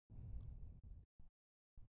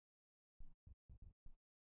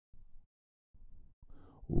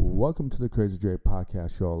Welcome to the Crazy Dre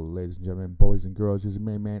podcast show, ladies and gentlemen, boys and girls. This is your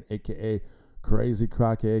main man, a.k.a. Crazy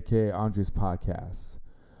Crockett, a.k.a. Andre's Podcast.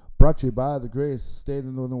 Brought to you by the greatest state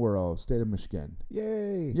in the world, state of Michigan.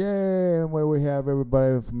 Yay! Yay! And where we have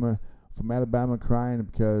everybody from Alabama crying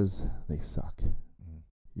because they suck.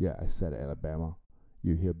 Yeah, I said Alabama.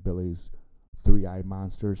 You hillbillies, three-eyed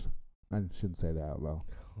monsters. I shouldn't say that out loud.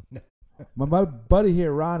 No. My buddy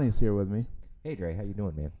here, Ronnie's here with me. Hey, Dre, how you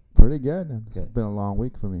doing, man? Pretty good. It's Good. been a long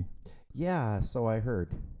week for me. Yeah, so I heard.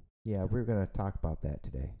 Yeah, we're going to talk about that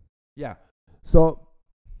today. Yeah. So,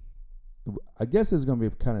 I guess this is going to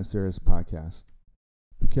be a kind of serious podcast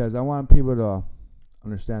because I want people to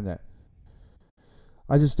understand that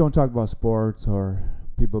I just don't talk about sports or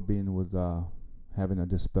people being with having a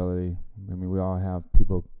disability. I mean, we all have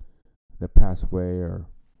people that pass away or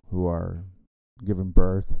who are given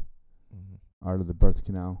birth out of the birth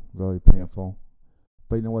canal, really painful.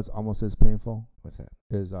 But you know what's almost as painful? What's that?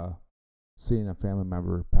 Is seeing a family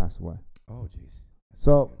member pass away. Oh, jeez.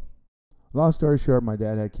 So, long story short, my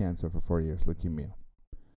dad had cancer for 4 years, leukemia.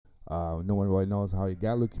 No one really knows how he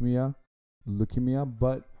got leukemia,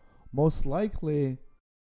 but most likely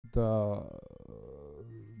the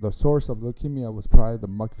source of leukemia was probably the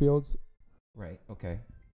muck fields. Right, okay.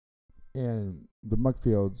 And the muck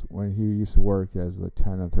fields, when he used to work as a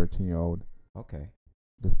 10 or 13-year-old, Okay.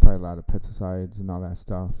 there's probably a lot of pesticides and all that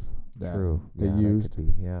stuff that True. they Yeah, used. that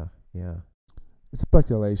could be. Yeah, yeah. It's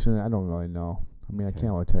speculation. I don't really know. I mean, Okay. I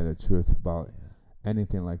can't really tell you the truth about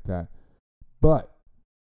anything like that. But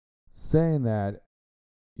saying that,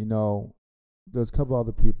 you know, there's a couple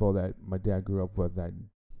other people that my dad grew up with that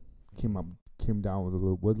came down with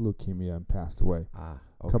leukemia and passed away Okay.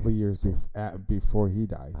 a couple of years before he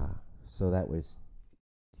died. So that was,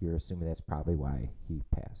 you're assuming that's probably why he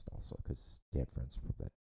passed also, because he had friends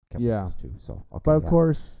that kept this too. So, okay. But of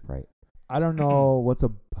course, right. I don't know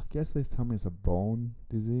I guess they tell me it's a bone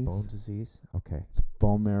disease. Bone disease? Okay. It's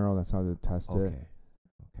bone marrow. That's how they test it. Okay.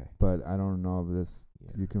 Okay. But I don't know if this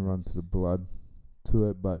you can run that's- to the blood to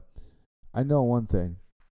it. But I know one thing,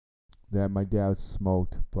 that my dad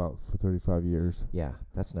smoked for 35 years. Yeah,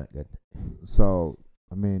 that's not good. So,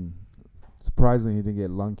 I mean, surprisingly, he didn't get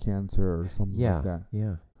lung cancer or something like that.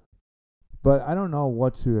 Yeah. But I don't know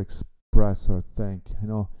what to express or think. You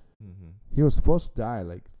know, he was supposed to die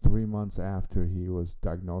like 3 months after he was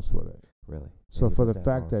diagnosed with it. Really? So And he for the lived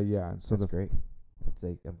fact long. that, yeah. So That's great.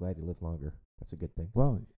 I'm glad you lived longer. That's a good thing.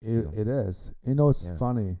 Well, know. it is. You know, what's Yeah.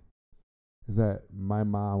 funny is that my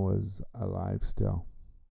mom was alive still,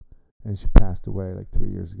 and she passed away like 3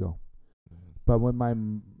 years ago. But when my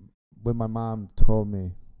mom told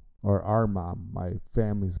me, or our mom, my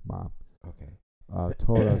family's mom, Okay.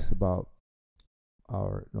 told us about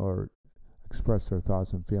or expressed her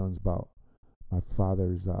thoughts and feelings about my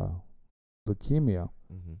father's leukemia,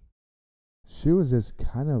 she was this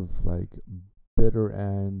kind of like bitter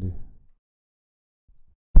end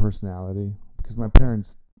personality because my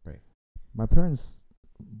parents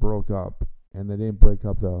broke up, and they didn't break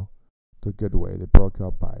up the good way. They broke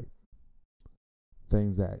up by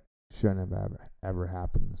things that shouldn't have ever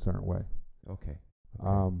happened in a certain way. Okay.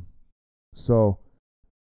 So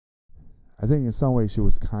I think in some ways she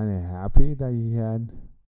was kind of happy that he had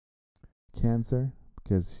cancer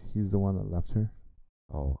because he's the one that left her.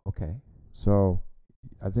 Oh, okay. So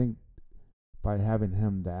I think by having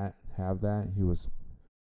him have that,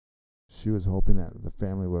 she was hoping that the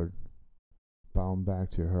family would bound back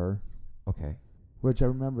to her. Okay. Which I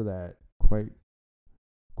remember that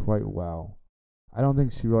quite well. I don't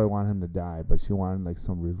think she really wanted him to die, but she wanted like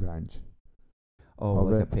some revenge. Oh,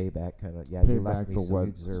 of like it. a payback kind of. Yeah, you Payback left me, for so what-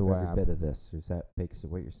 you deserve so what every happened. bit of this. Is that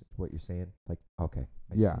basically what you're saying? Like, okay.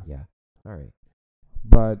 I Yeah. see. Yeah. All right.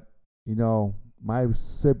 But you know, my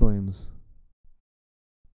siblings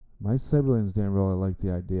didn't really like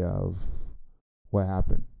the idea of what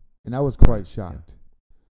happened, and I was quite Right, yeah. shocked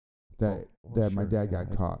that Well, my sure, dad yeah,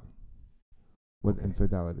 got caught with Okay.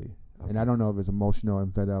 infidelity. And Okay. I don't know if it's emotional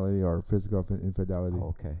infidelity or physical infidelity. Oh,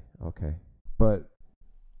 okay. Okay. But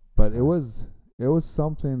it was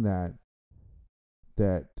something that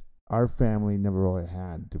our family never really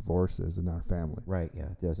had divorces in our family. Right. Yeah.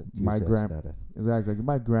 It doesn't. My that's grand- not a- Exactly.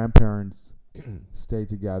 My grandparents stayed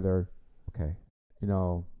together. Okay. You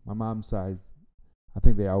know, my mom's side, I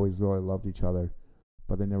think they always really loved each other,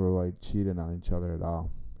 but they never really cheated on each other at all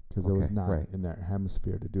because it was Okay, not right. in their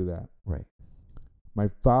hemisphere to do that. Right. My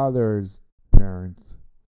father's parents,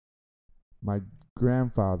 my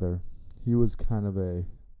grandfather, he was kind of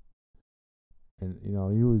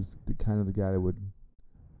he was the kind of the guy that would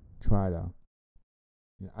try to,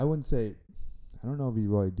 I wouldn't say, I don't know if he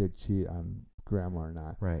really did cheat on grandma or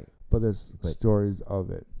not, Right. but there's stories of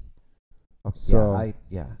it. Okay, So I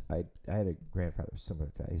had a grandfather similar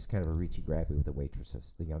to that. He's kind of a reachy grabby with the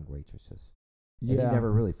waitresses, the young waitresses. And he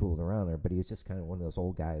never really fooled around her, but he was just kind of one of those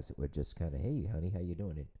old guys that would just kind of, hey, honey, how you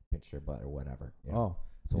doing? And pinch their butt or whatever. You know?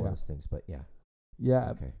 It's one of those things, but yeah. Yeah.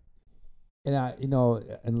 Okay. And and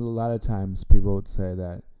a lot of times people would say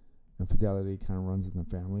that infidelity kind of runs in the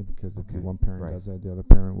family because if one parent does that, the other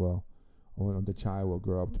parent will, or the child will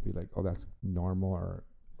grow up to be like, oh, that's normal,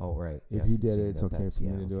 or if he did it, it's okay for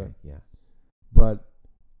me to do it. Yeah. But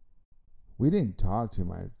we didn't talk to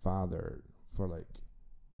my father for like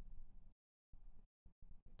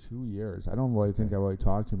 2 years. I don't really think I really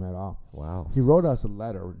talked to him at all. Wow. He wrote us a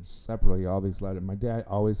letter separately, all these letters. My dad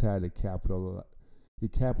always had he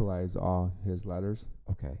capitalized all his letters.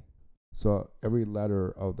 Okay. So every letter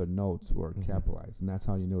of the notes were capitalized, and that's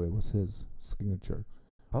how you knew it was his signature.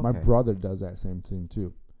 Okay. My brother does that same thing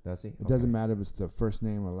too. Does he? It doesn't matter if it's the first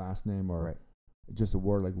name or last name or just a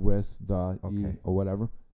word like with, the, e, or whatever.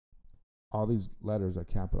 All these letters are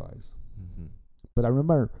capitalized. Mm-hmm. But I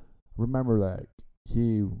remember that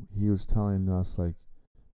he was telling us like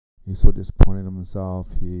he's so disappointed in himself.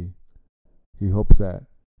 He hopes that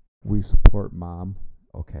we support mom.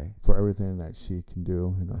 Okay. For everything that she can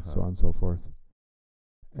do, so on and so forth.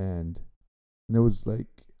 And it was like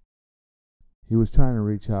he was trying to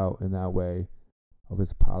reach out in that way of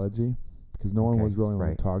his apology because no one was really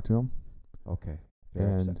willing to talk to him. Okay.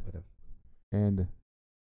 You're upset with him. And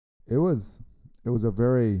it was a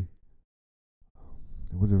really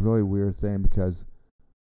weird thing because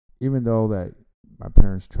even though that my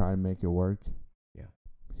parents tried to make it work,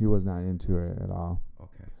 he was not into it at all.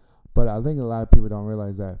 Okay. But I think a lot of people don't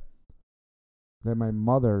realize that my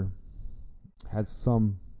mother had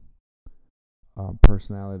some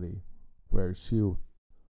personality where she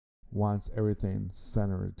wants everything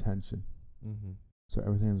center attention. Mm-hmm. So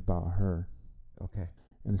everything's about her. Okay.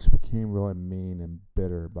 And she became really mean and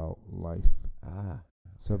bitter about life. Ah.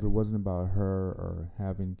 So if it wasn't about her or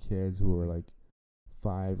having kids who were like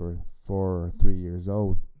 5 or 4 or 3 years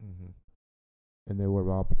old, and they were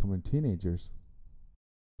all becoming teenagers,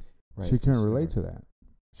 she couldn't relate to that.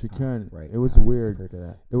 She couldn't. It was weird.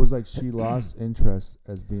 It was like she lost interest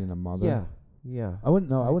as being a mother. Yeah. I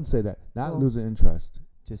wouldn't say that. Not losing interest.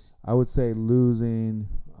 I would say losing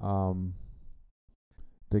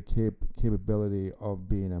the capability of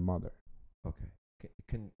being a mother. Okay.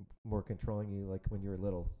 Can more controlling you, like when you were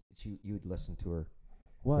little, you'd listen to her.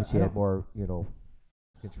 What? She had more,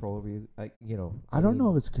 control over you. I don't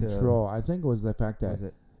know if it's control. I think it was the fact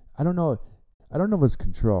that I don't know if it's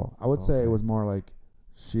control. I would say it was more like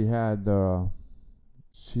she had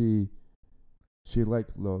she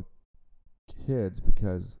liked little kids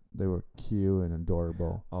because they were cute and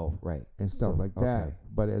adorable. Oh, right. And stuff like that.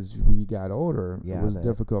 But as we got older, it was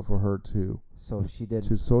difficult for her to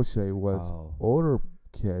associate with older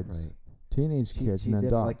kids, teenage kids, and adults. She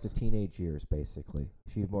didn't like the teenage years, basically.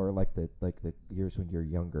 She more like the years when you're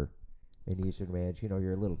younger. And you should manage,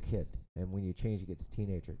 you're a little kid. And when you change, you get to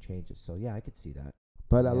teenager, it changes. So, yeah, I could see that.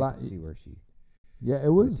 But I lot. Could see where she. Yeah, it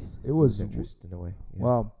was interest in a way. Yeah.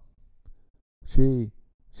 Well,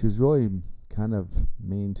 she's really kind of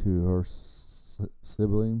mean to her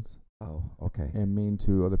siblings. Oh, okay. And mean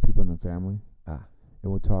to other people in the family. Ah.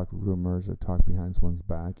 And would talk rumors or talk behind someone's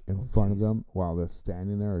back in front of them while they're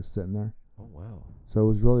standing there or sitting there. Oh, wow. So it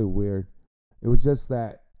was really weird. It was just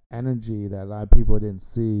that energy that a lot of people didn't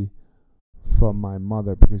see from my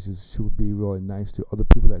mother because she would be really nice to other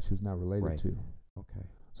people that she was not related to. Okay.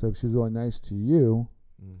 So if she was really nice to you,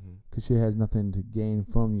 because she has nothing to gain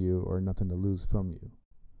from you or nothing to lose from you.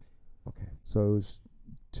 Okay. So it was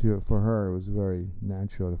for her, it was very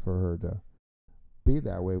natural for her to be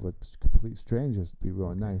that way with complete strangers, to be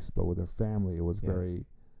really nice. But with her family, it was very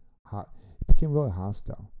hot. It became really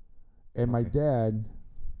hostile. And my dad,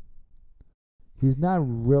 he was not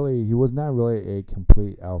really a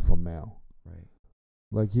complete alpha male. Right.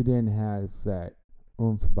 Like he didn't have that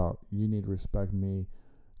oomph about you need to respect me,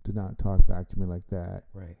 do not talk back to me like that.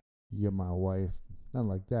 Right. You're my wife. Not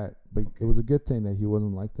like that. But it was a good thing that he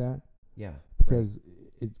wasn't like that. Yeah. Because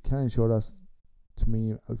it kind of showed us, to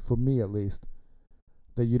me, for me at least,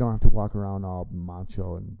 that you don't have to walk around all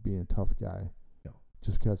macho and being a tough guy. No.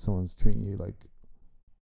 Just because someone's treating you like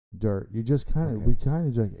dirt. You just kind of, we kind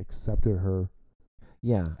of just accepted her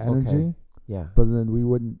energy. Okay. Yeah. But then we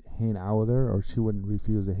wouldn't hang out with her, or she wouldn't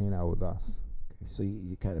refuse to hang out with us. Okay. So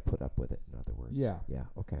you kind of put up with it, in other words. Yeah. Yeah.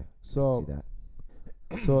 Okay. So, I see that.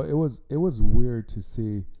 So it was weird to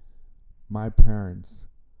see my parents,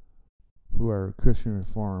 who are Christian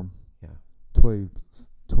Reform, totally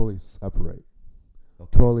separate.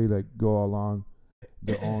 Okay. Totally like go along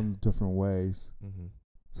their own different ways. Mm-hmm.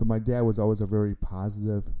 So my dad was always a very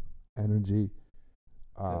positive energy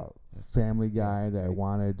family guy that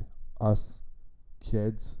wanted us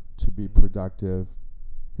kids to be productive.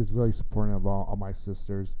 He was very supportive of all my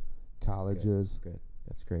sisters' colleges. Good.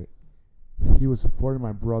 That's great. He was supporting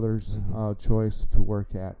my brother's choice to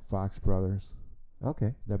work at Fox Brothers.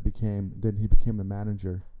 Okay. Then he became the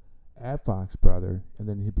manager at Fox Brother, and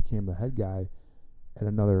then he became the head guy at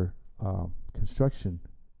another construction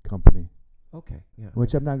company. Okay. Yeah.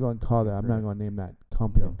 Which I'm not going to call that. I'm not going to name that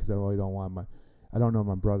company because I really don't want I don't know if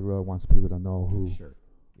my brother really wants people to know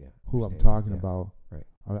who I'm talking about. Right.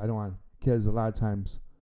 I don't want, because a lot of times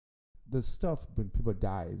the stuff when people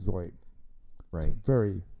die is like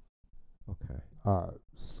very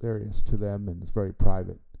serious to them, and it's very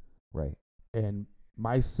private. Right. And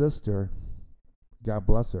my sister, God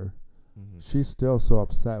bless her, she's still so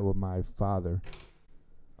upset with my father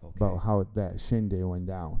about how that shindig went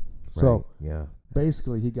down. Right. So yeah,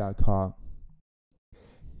 basically he got caught.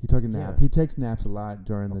 He took a nap. He takes naps a lot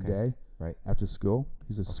during the day after school.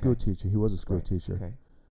 He's a school teacher. He was a school teacher. Okay.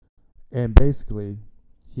 And basically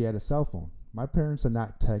he had a cell phone. My parents are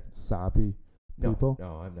not tech savvy people.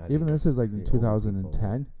 No, I'm not. Even this is like in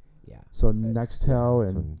 2010. Yeah. So Nextel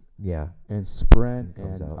and Sprint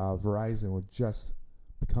and Verizon were just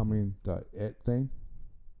becoming the it thing.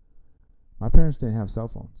 My parents didn't have cell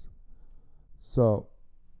phones. So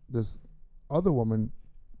this other woman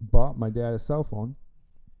bought my dad a cell phone.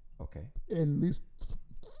 Okay. And these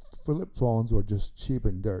flip phones were just cheap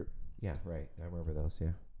and dirt. Yeah, right. I remember those,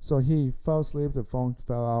 yeah. So he fell asleep. The phone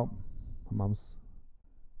fell out. My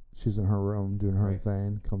she's in her room doing her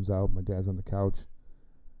thing. Comes out. My dad's on the couch.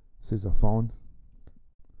 Sees a phone.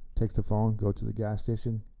 Takes the phone. Go to the gas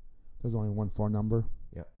station. There's only one phone number.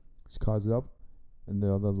 Yep. She calls it up. And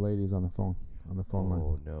the other lady's on the phone line.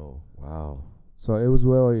 Oh, no. Wow. So it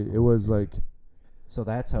was like. So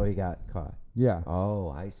that's how he got caught. Yeah. Oh,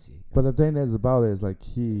 I see. But the thing is about it is like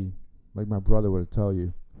my brother would tell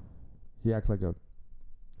you, he acts like a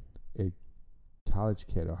college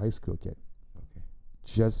kid or high school kid. Okay.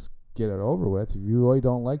 Just get it over with. If you really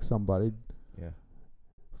don't like somebody, at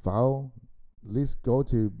least go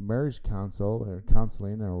to marriage counsel or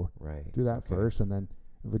counseling or do that first, and then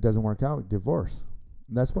if it doesn't work out, divorce.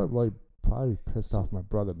 And that's what really probably pissed off my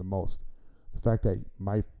brother the most. The fact that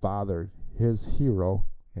my father, his hero.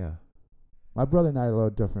 Yeah. My brother and I are a little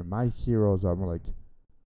different. My heroes are more like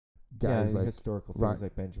guys like historical things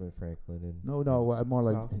like Benjamin Franklin and more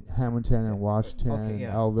like Hamilton and Washington and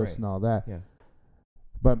Elvis and all that. Yeah.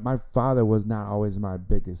 But my father was not always my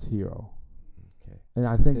biggest hero. Okay. And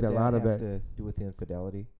I think Did that a lot of it to do with the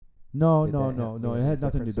infidelity? No. It had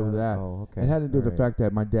nothing to do with that. Oh, okay. It had to do with the fact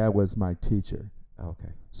that my dad was my teacher. Okay.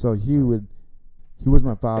 So he was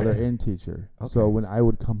my father and teacher. Okay. So when I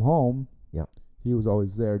would come home, he was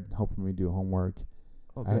always there helping me do homework.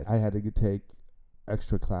 Oh, I had to take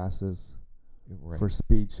extra classes for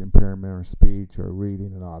speech, impairment or speech or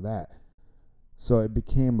reading and all that. So it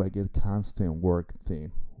became like a constant work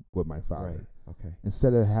theme with my father. Right. Okay.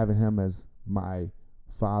 Instead of having him as my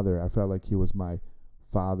father, I felt like he was my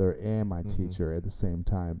father and my teacher at the same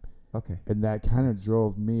time. Okay. And that kind of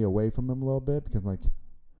drove me away from him a little bit because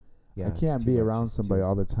I can't be around somebody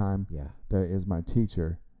all the time that is my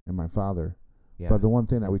teacher and my father. Yeah. But the one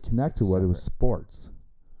thing that we connected with was sports.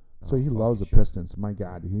 So he loves the Pistons. My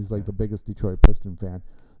God, he's like the biggest Detroit Piston fan.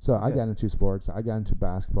 So I got into sports. I got into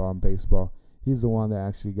basketball and baseball. He's the one that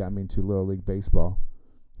actually got me into Little League Baseball.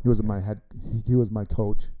 He was my head. He was my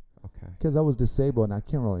coach. Okay. Because I was disabled and I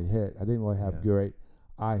can't really hit. I didn't really have great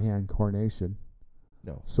eye-hand coordination.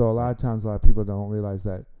 No. So a lot of times, a lot of people don't realize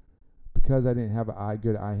that because I didn't have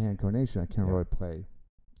good eye-hand coordination, I can't really play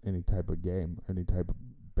any type of game, any type of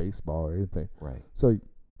baseball or anything. Right. So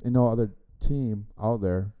no other team out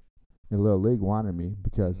there in Little League wanted me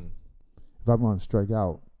because if I'm going to strike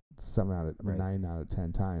out 9 out of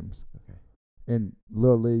 10 times. Okay. And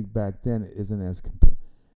Little League back then isn't as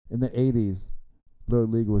in the 80s, Little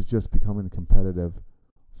League was just becoming competitive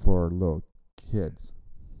for little kids.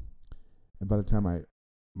 And by the time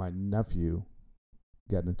my nephew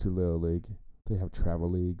got into Little League, they have travel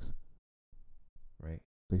leagues. Right.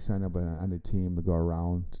 They sign up on the team to go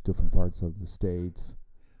around to different parts of the states,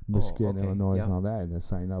 Michigan, Illinois, and all that, and they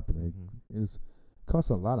sign up, and it costs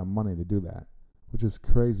a lot of money to do that, which is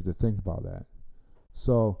crazy to think about that.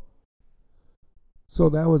 So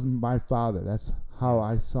that was my father. That's how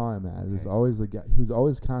I saw him as. Is always the guy. He was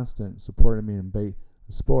always constant, supporting me in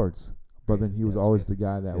sports, but then he was always the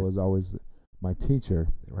guy that was always my teacher.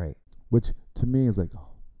 Right. Which to me is like,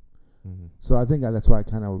 so I think that's why I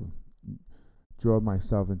kind of drove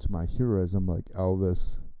myself into my heroism, like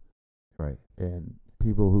Elvis, Right. and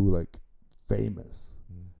people who like famous,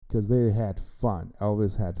 because they had fun.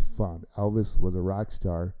 Elvis had fun. Elvis was a rock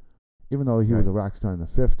star, even though he was a rock star in the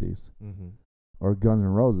 50s, or Guns N'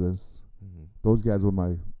 Roses. Those guys were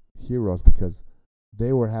my heroes because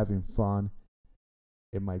they were having fun,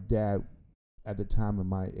 and my dad, at the time of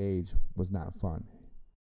my age, was not fun.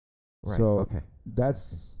 Right. So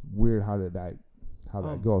that's weird how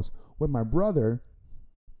that goes. With my brother,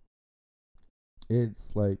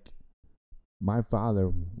 it's like my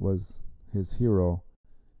father was his hero.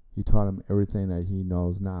 He taught him everything that he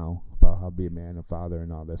knows now about how to be a man, a father,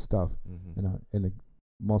 and all that stuff. And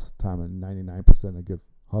most of the time, 99% a good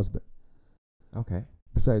husband. Okay.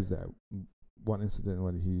 Besides that one incident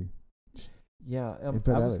when he... Yeah, I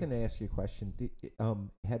was going to ask you a question.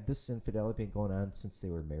 Had this infidelity been going on since they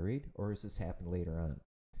were married, or has this happened later on?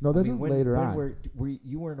 No, this is later on.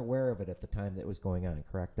 You weren't aware of it at the time that was going on,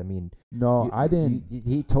 correct? I mean, no, I didn't.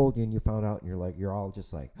 He told you, and you found out, and you're all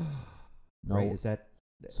just like, no. Right? Is that?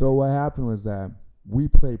 So what happened was that we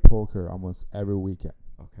played poker almost every weekend.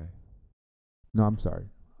 Okay. No, I'm sorry,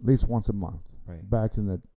 at least once a month. Right. Back in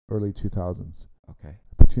the early 2000s. Okay.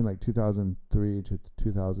 Between like 2003 to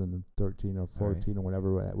 2013 or 14 or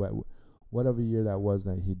whatever year that was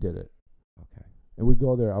that he did it. Okay. And we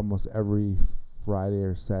go there almost every Friday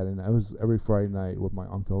or Saturday night. It was every Friday night with my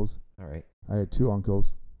uncles. All right. I had two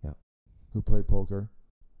uncles. Yeah. Who played poker.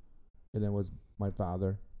 And then was my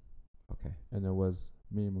father. Okay. And there was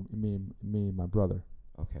me and my brother.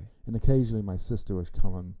 Okay. And occasionally my sister would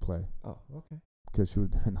come and play. Oh, okay. Because she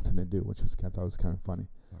had nothing to do, which I thought was kind of funny.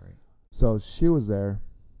 All right. So she was there.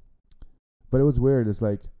 But it was weird. It's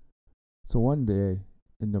like, so one day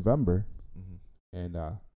in November, and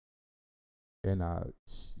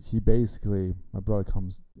he basically, my brother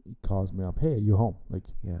he calls me up, hey, are you home? Like,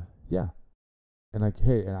 yeah. And like,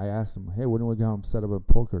 hey, and I asked him, hey, when are we going to set up a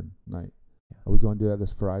poker night? Yeah. Are we going to do that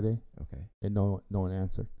this Friday? Okay. And no one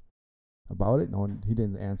answered about it. He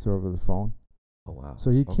didn't answer over the phone. Oh, wow. So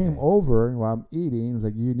he came over while I'm eating. He's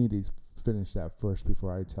like, you need to finish that first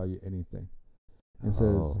before I tell you anything. And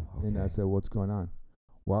and I said, what's going on?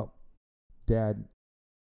 Well, Dad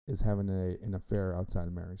is having an affair outside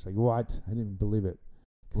of marriage. Like, what? I didn't even believe it.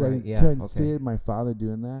 Because I couldn't see my father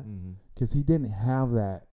doing that. Because he didn't have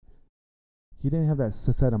that. He didn't have that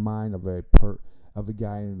set of mind of a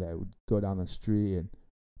guy that would go down the street and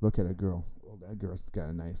look at a girl. Oh, that girl's got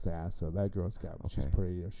a nice ass. Or that girl's got, she's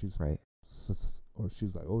pretty. Or she's or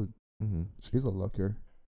she's like, oh, she's a looker.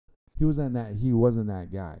 He wasn't that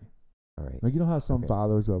guy. All right. Like, you know how some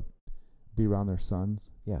fathers will be around their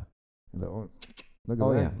sons? Yeah. And look at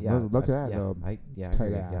that. Yeah. Look at that.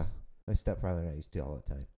 Tight ass. Yeah. My stepfather and I used to do all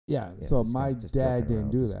the time. Yeah. So my dad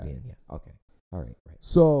didn't do that. Okay. All right. Right.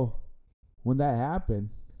 So when that happened,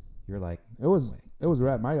 you're like, it was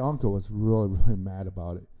rad. My uncle was really, really mad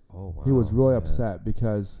about it. Oh, wow. He was really upset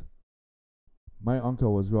because my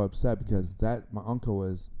uncle was my uncle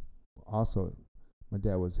was also, my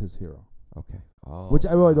dad was his hero. Okay. Oh, which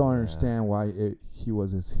I really don't understand why he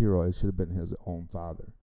was his hero. It should have been his own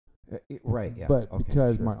father. Right, yeah. But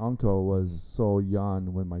because my uncle was so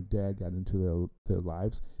young when my dad got into their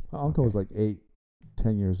lives, my uncle was like 8,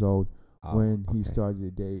 10 years old when he started to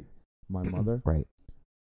date my mother. Right.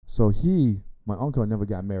 So my uncle never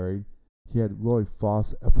got married. He had really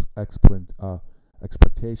false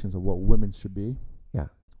expectations of what women should be. Yeah.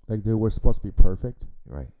 Like they were supposed to be perfect.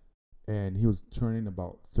 Right. And he was turning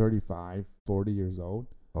about 35, 40 years old.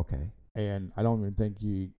 Okay. And I don't even think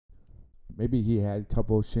maybe he had a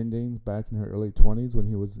couple of shindigs back in her early 20s when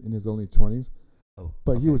he was in his early 20s. Oh.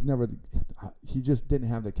 But he was never, he just didn't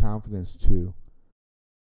have the confidence to,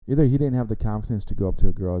 either he didn't have the confidence to go up to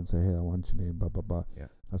a girl and say, hey, I want your name, blah, blah, blah. Yeah.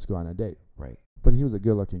 Let's go on a date. Right. But he was a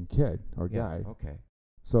good looking kid or guy. Okay.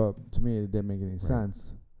 So to me, it didn't make any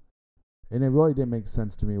sense. And it really didn't make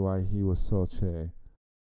sense to me why he was such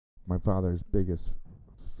my father's biggest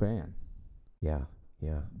fan. Yeah,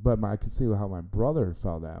 yeah. But I can see how my brother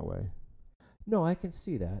felt that way. No, I can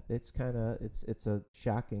see that. It's kind of it's a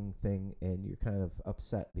shocking thing, and you're kind of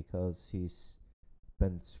upset because he's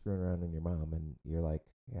been screwing around on your mom, and you're like,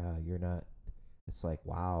 yeah, you're not. It's like,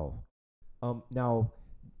 wow. Now,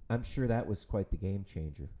 I'm sure that was quite the game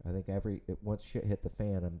changer. I think once shit hit the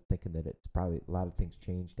fan, I'm thinking that it's probably a lot of things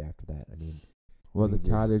changed after that. I mean. Well, the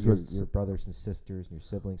cottage was your brothers and sisters and your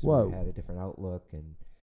siblings who had a different outlook, and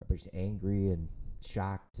everybody's angry and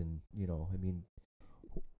shocked, and I mean.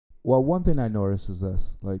 Well, one thing I noticed is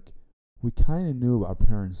this: like, we kind of knew our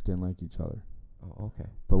parents didn't like each other. Oh, okay.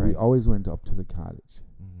 But we always went up to the cottage.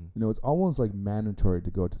 Mm-hmm. It's almost like mandatory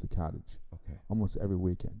to go to the cottage. Okay. Almost every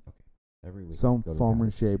weekend. Okay. Every week. Some form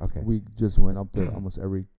or shape. Okay. We just went up there almost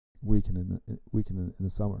every weekend in the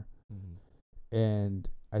summer. Mm-hmm. And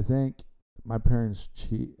I think my parents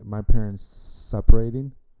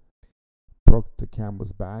separating broke the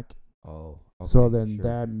camel's back. Oh, okay. So then sure.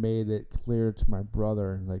 that made it clear to my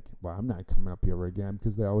brother, like, well, I'm not coming up here ever again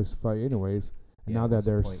because they always fight anyways. And now that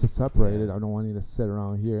they're separated, I don't want you to sit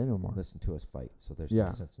around here anymore. Listen to us fight. So there's no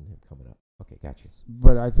sense in him coming up. Okay, gotcha.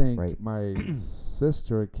 But I think my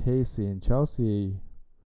sister, Casey, and Chelsea,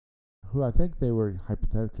 who I think they were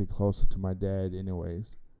hypothetically closer to my dad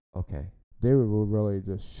anyways. Okay. They were really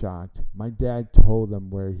just shocked. My dad told them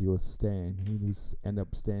where he was staying. He ended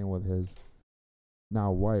up staying with his now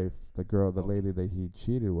wife, the lady that he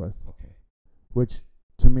cheated with. Okay. Which,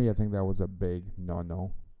 to me, I think that was a big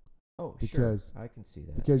no-no. Oh, because sure. I can see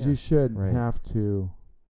that. Because you shouldn't have to.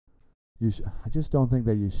 I just don't think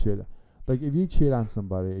that you should. Like, if you cheat on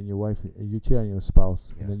somebody and you cheat on your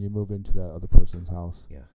spouse, and then you move into that other person's house.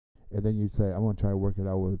 Yeah. And then you say, I'm going to try to work it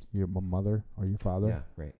out with your mother or your father. Yeah,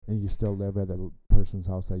 right. And you still live at the person's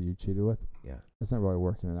house that you cheated with. Yeah. It's not really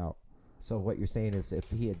working it out. So what you're saying is if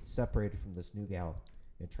he had separated from this new gal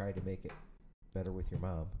and tried to make it better with your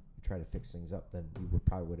mom, and try to fix things up, then you would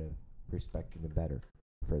have respected him better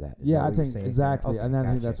for that. I think exactly. Okay, and then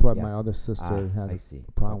I think that's what my other sister had a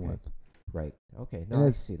problem with. Right. Okay. No,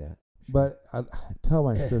 I see that. Sure. But I tell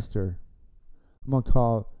my sister, I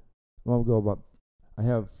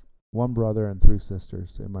have one brother and 3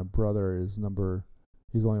 sisters, and my brother is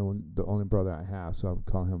he's the only brother I have, so I would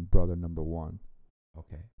call him brother number 1.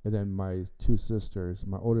 Okay. And then my 2 sisters,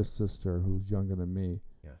 my oldest sister, who's younger than me,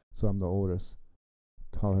 so I'm the oldest,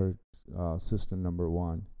 call her sister number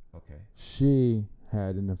 1. Okay. She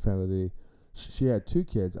had an infidelity. She had 2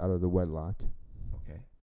 kids out of the wedlock. Okay.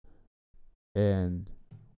 And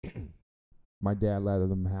my dad let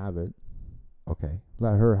them have it. Okay.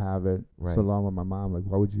 Let her have it. Right. So along with my mom, like,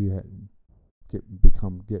 why would you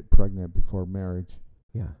get pregnant before marriage?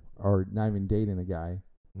 Yeah. Or not even dating a guy.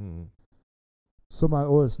 Mm. So my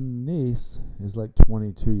oldest niece is like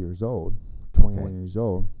 22 years old, 21 years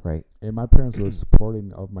old. Right. And my parents were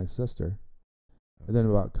supporting of my sister. And then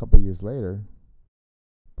about a couple of years later,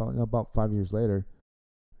 about 5 years later,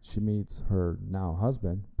 she meets her now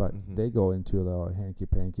husband, but they go into the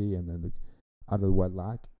hanky-panky and then out of the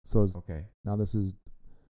wedlock. So now this is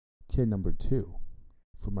kid number 2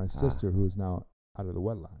 for my sister, who is now out of the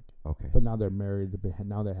wedlock. Okay. But now they're married.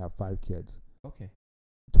 Now they have 5 kids. Okay.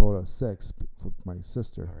 Total of 6 for my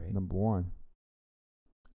sister, number 1.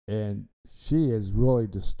 And she is really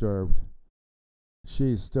disturbed.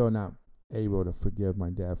 She's still not able to forgive my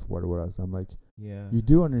dad for what it was. I'm like, you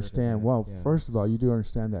do understand. Well, first of all, you do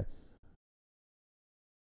understand that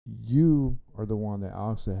you are the one that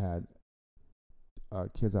also had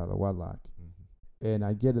kids out of the wedlock. Mm-hmm. And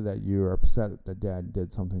I get it that you're upset that dad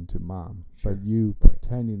did something to mom, but you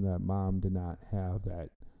pretending that mom did not have that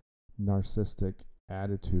narcissistic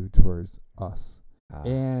attitude towards us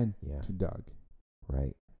and to Doug.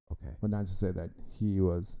 Right. Okay. But not to say that he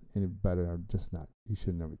was any better or just not. He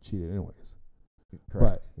should never cheated anyways.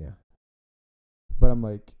 Correct. But I'm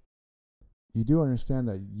like, you do understand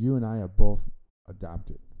that you and I are both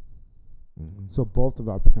adopted. Mm-hmm. So both of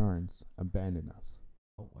our parents abandoned us.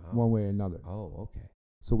 Oh, wow. One way or another. Oh, okay.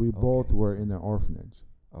 So we both were in an orphanage.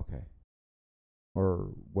 Okay.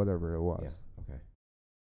 Or whatever it was. Yeah. Okay.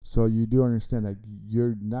 So you do understand that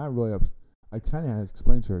you're not really I kind of had to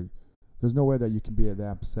explain to her, there's no way that you can be that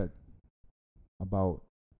upset about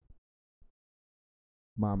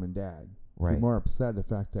mom and dad. Right. You're more upset the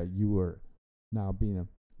fact that you were now being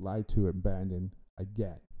lied to and abandoned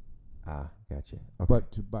again. Gotcha. Okay.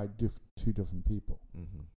 But by 2 different people.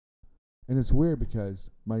 Mm-hmm. And it's weird because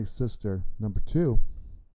my sister, number 2,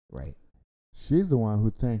 right, she's the one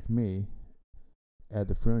who thanked me at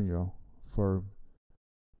the funeral for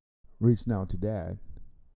reaching out to dad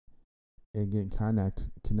and getting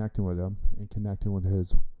connecting with him and connecting with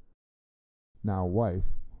his now wife.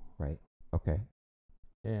 Right. Okay.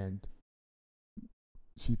 And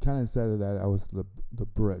she kind of said that I was the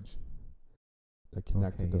bridge that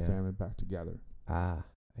connected the family back together. I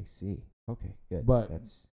see. Okay, good. But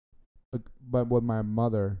with my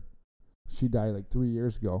mother, she died like 3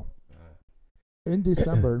 years ago. In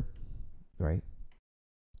December. Right.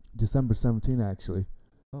 December 17, actually.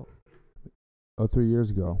 Oh. 3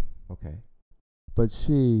 years ago. Okay. But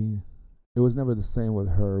it was never the same with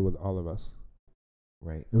her, with all of us.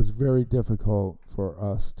 Right. It was very difficult for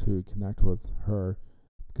us to connect with her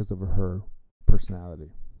because of her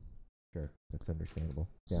personality. Sure, that's understandable.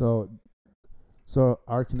 Yeah. So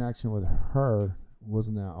our connection with her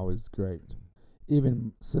wasn't always great.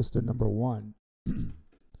 Even sister number 1,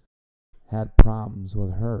 had problems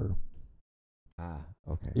with her.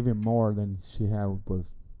 Okay. Even more than she had with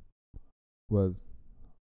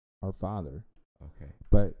our father. Okay.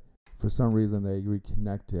 But for some reason they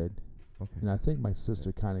reconnected. Okay. And I think my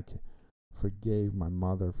sister kind of forgave my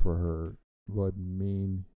mother for her really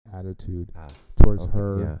mean attitude towards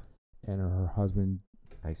her and her husband.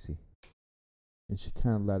 I see. And she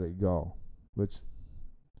kind of let it go, which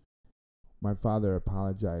my father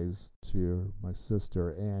apologized to my sister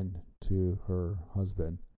and to her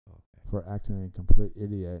husband for acting like a complete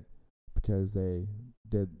idiot because they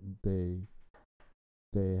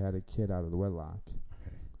had a kid out of the wedlock.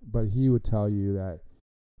 Okay. But he would tell you that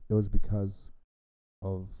it was because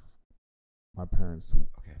of my parents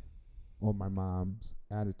or my mom's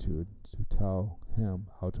attitude to tell him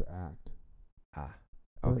how to act. Okay.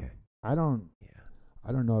 But I don't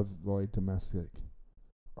know if really domestic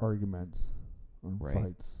arguments or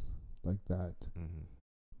fights like that. Mm-hmm.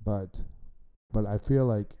 But I feel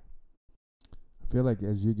like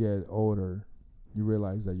as you get older, you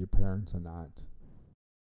realize that your parents are not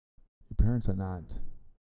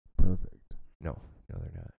perfect. No,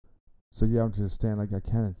 they're not. So you have to understand, like I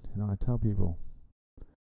tell people,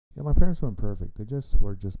 my parents weren't perfect. They just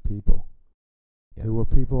were just people. Yeah. They were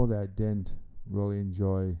people that didn't really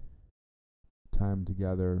enjoy time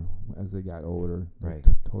together as they got older. Right.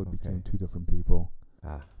 They totally became two different people.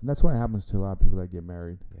 And that's what happens to a lot of people that get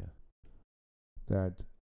married. Yeah. That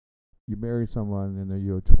you marry someone in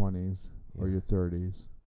your 20s or your 30s,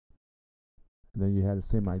 and then you had the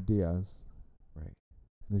same ideas. Right.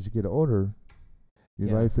 And as you get older,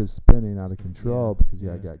 your life is spinning out of control because you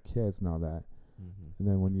got kids and all that. Mm-hmm. And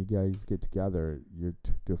then when you guys get together, you're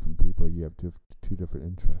two different people. You have two different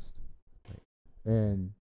interests. Right.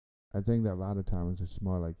 And I think that a lot of times it's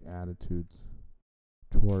more like attitudes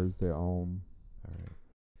towards their own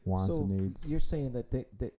wants and needs. You're saying that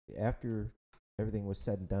that after everything was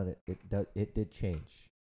said and done, it did change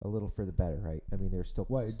a little for the better, right? I mean, there's still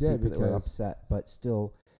it did people that were upset, but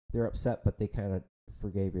still they're upset, but they kind of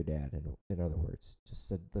forgave your dad. In other words, just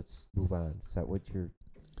said, let's move on. Is that what you're?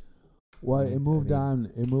 Well, it moved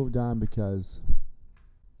on. It moved on because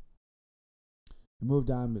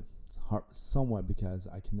somewhat because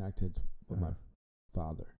I connected with my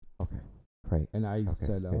father. Okay. Right. And I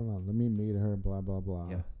said, hold on, let me meet her, blah, blah, blah.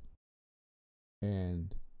 Yeah.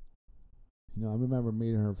 And, I remember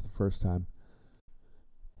meeting her for the first time.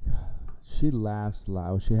 She laughs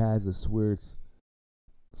loud. She has this weird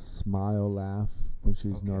smile laugh when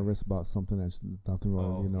she's nervous about something that's nothing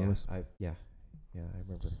wrong with you nervous. Yeah, I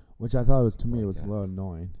remember. Which I thought to me was a little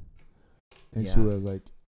annoying. And she was like,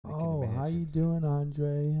 "Oh, how you doing,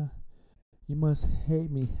 Andre? You must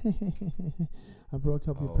hate me. I broke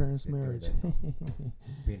up your parents' marriage."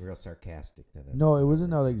 Being real sarcastic then. No, it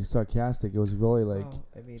wasn't like sarcastic. It was really like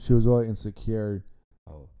she was really insecure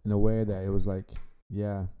in a way that it was like,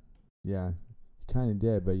 yeah, you kind of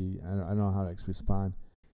did, but I don't know how to respond.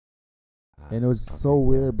 And it was so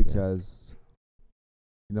weird because,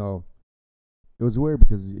 it was weird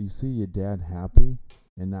because you see your dad happy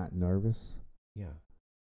and not nervous. Yeah.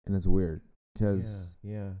 And it's weird because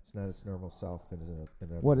it's not its normal self.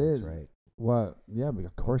 What is right? Well, yeah, but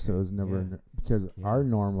of course it was never because our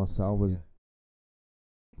normal self was,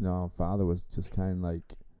 father was just kind of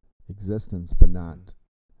like existence, but not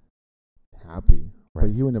happy. Right.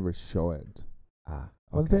 But he would never show it.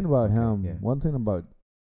 One thing about him, one thing about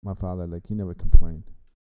my father, like he never complained.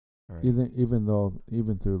 Right. Even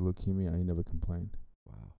through leukemia, he never complained.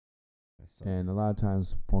 Wow. And a lot of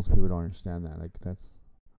times, most people don't understand that. Like that's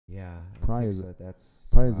probably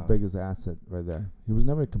his biggest asset right there. He was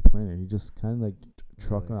never a complainer. He just kind of like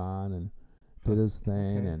trucked on and did his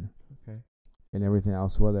thing and everything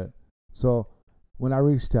else with it. So when I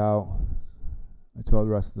reached out, I told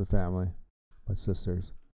the rest of the family, my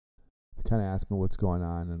sisters, they kind of asked me what's going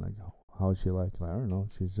on and like how is she like? I don't know.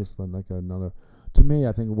 She's just like another. To me,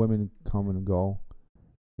 I think women come and go.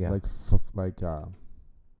 Yeah. Like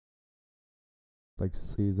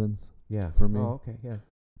seasons. Yeah. For me. Oh, okay. Yeah.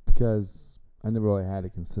 Because I never really had a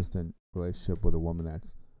consistent relationship with a woman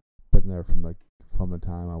that's been there from the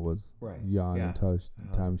time I was young until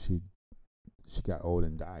the time she got old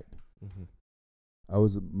and died. Mm-hmm.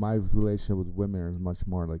 My relationship with women is much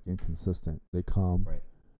more like inconsistent. They come,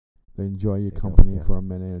 they enjoy your company for a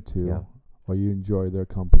minute or two, or you enjoy their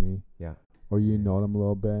company, or you know them a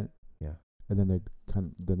little bit, and then they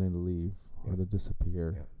leave or they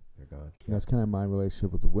disappear. Yeah, they're gone. And that's kind of my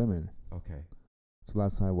relationship with the women. Okay. So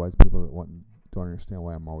that's why people don't understand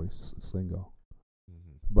why I'm always single.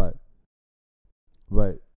 Mm-hmm. But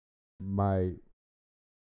my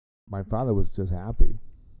father was just happy.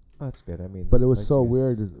 Oh, that's good. I mean, But it was so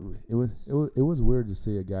weird. It was weird to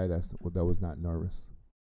see a guy that was not nervous.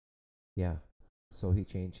 Yeah. So he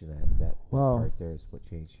changed that part there is what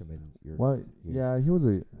changed him in your. He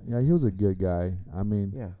was a good guy. I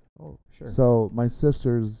mean, yeah. Oh, sure. So my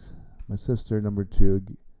sister number 2,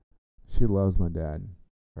 she loves my dad.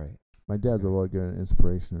 Right. My dad's a really good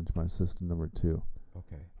inspiration to my sister number 2.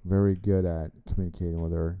 Okay. Very good at communicating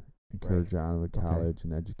with her, encouraging her on with college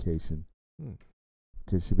and education.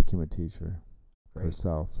 Because she became a teacher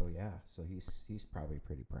herself. So he's probably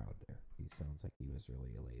pretty proud there. He sounds like he was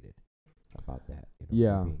really elated about that. You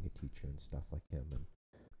know, being a teacher and stuff like him, and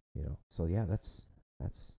So yeah, that's.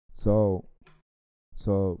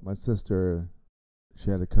 So my sister, she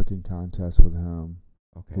had a cooking contest with him.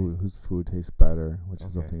 Okay. Whose food tastes better, which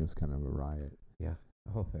is I think is kind of a riot. Yeah.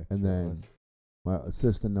 Oh, and then my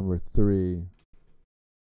assistant number 3,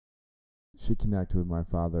 she connected with my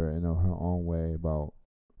father in her own way about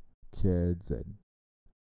kids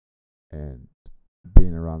and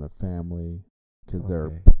being around the family, because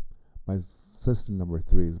my assistant number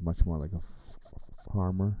 3 is much more like a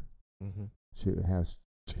farmer. Mm-hmm. She has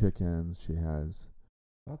chickens. She has.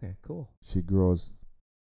 Okay, cool. She grows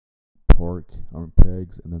pork or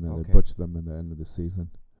pigs, and then they butcher them in the end of the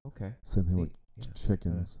season. Okay. Same thing with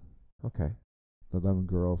chickens. Okay. They let them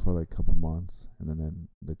grow for like a couple months, and then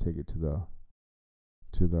they take it to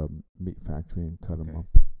the meat factory and cut them up.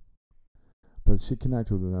 But she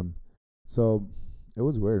connected with them, so it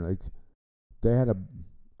was weird. Like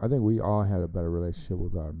I think we all had a better relationship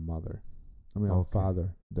with our mother. I mean, our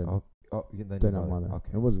father than our mother.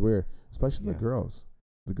 Okay. It was weird, especially the girls.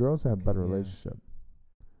 The girls had a better relationship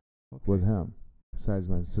with him, besides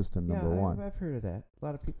my sister number 1. I've heard of that. A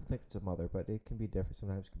lot of people think it's a mother, but it can be different.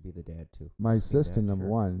 Sometimes it can be the dad too. My sister number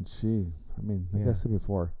 1, like I said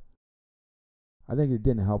before, I think it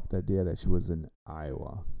didn't help the idea that she was in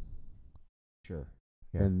Iowa. Sure.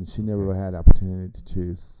 Yeah. And she never had opportunity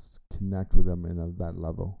to connect with them in that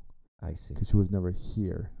level. I see. Because she was never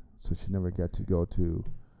here, so she never got to go to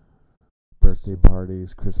birthday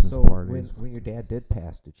parties, Christmas parties. So when your dad did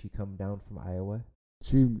pass, did she come down from Iowa?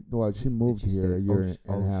 She moved here a year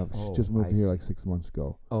and a half. She just moved here like 6 months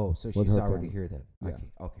ago. Oh, so she's already here then. Yeah.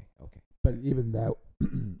 Okay. But even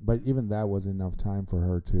that wasn't enough time for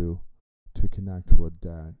her to connect with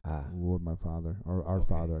Dad, with my father or our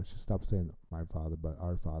father. I should stop saying my father, but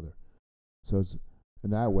our father. So it's in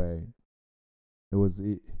that way. It was.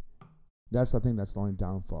 I think that's the only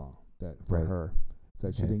downfall for her,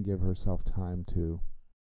 that she didn't give herself time to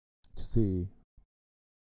see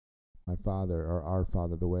my father or our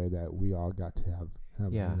father the way that we all got to have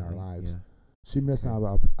him in our lives. Yeah. She missed out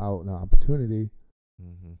on an opportunity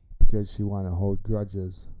because she wanted to hold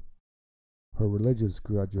grudges, her religious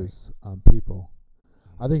grudges on people.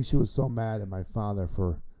 I think she was so mad at my father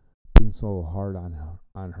for being so hard on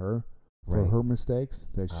her for her mistakes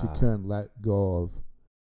that she couldn't let go of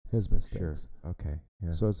his mistakes. Sure. Okay.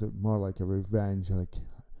 Yeah. So it's more like a revenge. Like,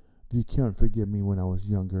 if you can't forgive me when I was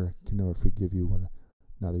younger, I can never forgive you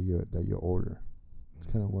now that you're older. It's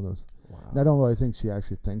kind of one of those. Wow. And I don't really think she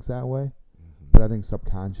actually thinks that way, but I think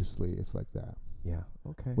subconsciously it's like that. Yeah.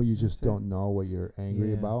 Okay. Well, you just don't know what you're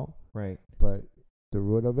angry about. Right. But the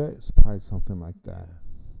root of it is probably something like that.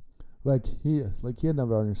 Like he'll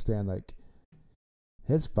never understand. Like,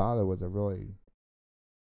 his father was a really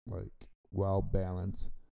well balanced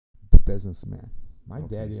businessman. My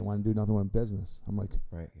dad didn't want to do nothing with business. I'm like,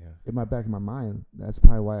 in my back of my mind, that's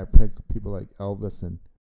probably why I picked people like Elvis and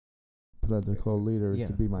political leaders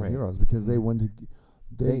to be my heroes, because they wanted to.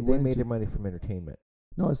 They made their money from entertainment.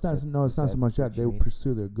 No, it's not. It's not so much that they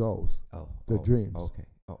pursue their goals, their dreams. Okay.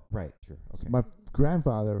 Oh, right. Sure. Okay. So my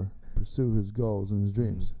grandfather pursued his goals and his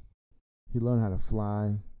dreams. He learned how to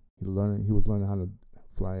fly. He was learning how to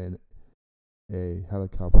fly in a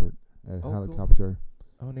helicopter. Cool.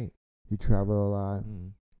 Oh, neat. He traveled a lot.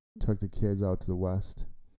 Took the kids out to the west,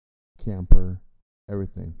 camper,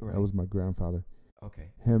 everything. Right. That was my grandfather.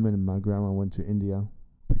 Okay. Him and my grandma went to India,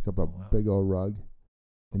 picked up a big old rug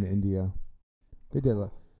in India. They did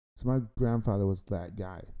so my grandfather was that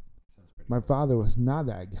guy. My father was not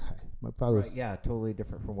that guy. My father was totally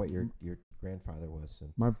different from what your grandfather was.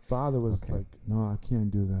 My father was like, no, I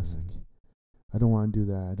can't do this. Like, I don't want to do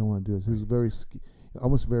that. I don't want to do this. He was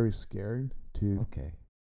almost very scared to. Okay.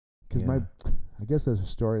 Because I guess there's a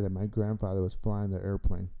story that my grandfather was flying the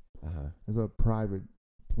airplane. It's a private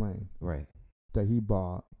plane. Right. That he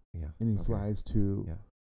bought. Yeah. And he flies to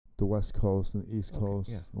the West Coast and the East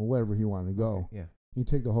Coast or wherever he wanted to go. Okay. Yeah. He'd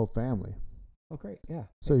take the whole family. Oh, great. Yeah.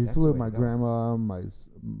 So he flew with my grandma,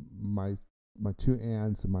 my 2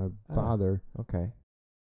 aunts, and my father. Okay.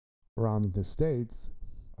 Around the States.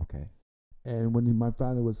 Okay. And when my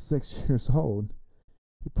father was 6 years old,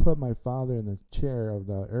 he put my father in the chair of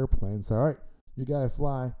the airplane and said, all right, you got to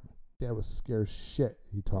fly. Dad was scared shit,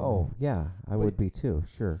 he told me. Oh, yeah, I would be too,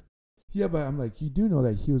 sure. Yeah, but I'm like, you do know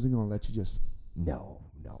that he wasn't going to let you just... No.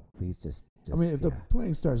 He's just I mean, if the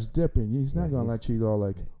plane starts dipping, he's not going to let you go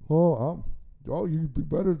like, you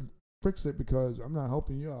better fix it because I'm not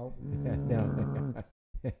helping you out. No.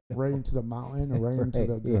 Right into the mountain or right into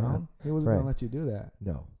the ground. He wasn't going to let you do that.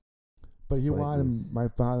 No. But he wanted my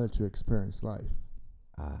father to experience life.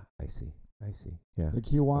 Ah, I see. Yeah. Like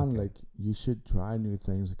he wanted, like, you should try new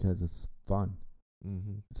things because it's fun.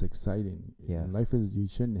 Mm-hmm. It's exciting. Yeah. And life is, you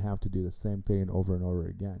shouldn't have to do the same thing over and over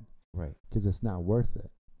again. Right. Because it's not worth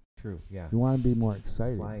it. True, yeah. You want to be more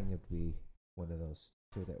excited. Flying would be one of those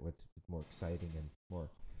too that was more exciting and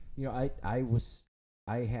more.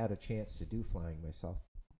 I had a chance to do flying myself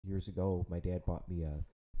years ago. My dad bought me a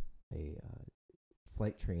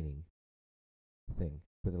flight training thing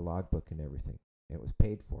with a logbook and everything, and it was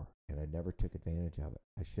paid for, and I never took advantage of it.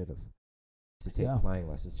 I should have. To take flying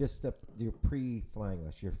lessons, just your pre-flying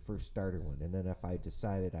lesson, your first starter one, and then if I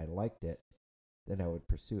decided I liked it, then I would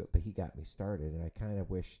pursue it. But he got me started, and I kind of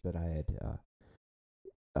wish that I had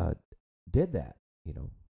did that,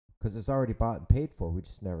 because it's already bought and paid for. We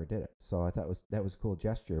just never did it. So I thought that was a cool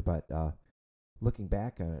gesture. But looking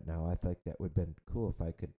back on it now, I think that would have been cool if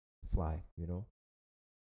I could fly,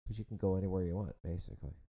 because you can go anywhere you want,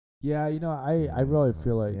 basically. Yeah, I really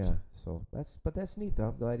feel like So that's neat though.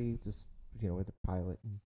 I'm glad he just with a pilot,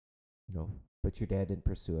 and but your dad didn't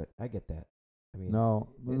pursue it. I get that. I mean,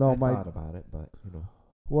 I thought about it, but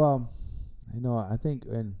Well, I think,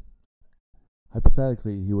 and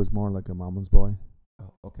hypothetically, he was more like a mama's boy.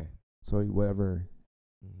 Oh, okay. So whatever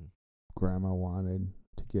grandma wanted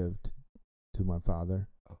to give to my father,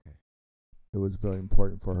 okay, it was very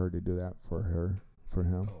important for her to do that for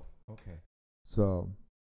him. Oh, okay. So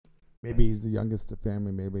maybe he's the youngest of the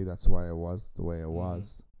family. Maybe that's why it was the way it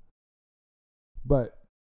was. But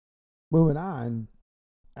moving on,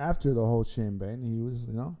 after the whole shambang, he was,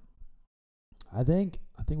 I think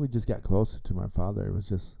we just got closer to my father. It was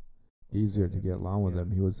just easier to get along with him.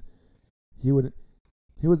 He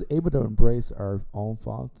was able to embrace our own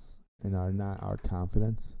faults and our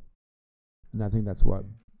confidence, and I think that's what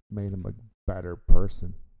made him a better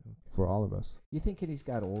person for all of us. You think he's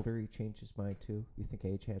got older, he changed his mind too? You think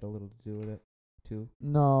age had a little to do with it too?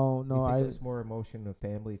 No, you think it was more emotion and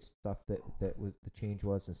family stuff that was the change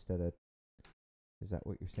was instead of. Is that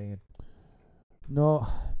what you're saying? No.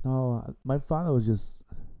 My father was just.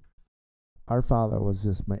 Our father was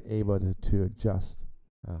just able to adjust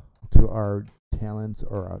to our talents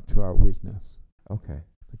or to our weakness. Okay.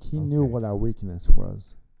 Like he knew what our weakness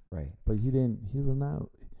was. Right. But he didn't. He was not.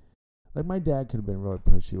 Like my dad could have been really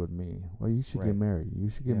pushy with me. Well, you should get married. You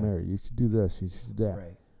should get married. You should do this. You should do that.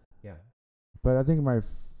 Right. Yeah. But I think my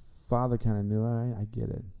father kind of knew. I get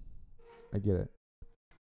it.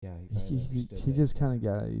 Yeah. He just kind of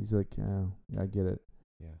got it. He's like, I get it.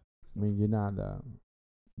 Yeah. I mean, you're not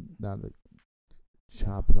the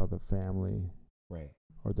chops of the family, right?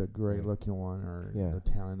 Or the great looking one, or the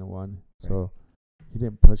talented one. Right. So he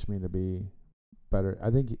didn't push me to be better. I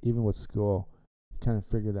think even with school, he kind of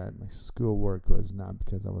figured that my schoolwork was not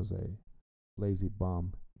because I was a lazy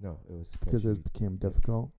bum. No, it was because it became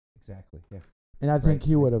difficult. Exactly. Yeah. And I think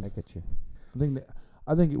he would have. I get you.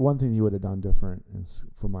 I think one thing he would have done different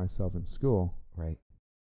for myself in school. Right.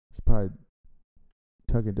 Is probably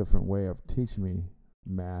took a different way of teaching me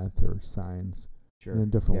math or science in a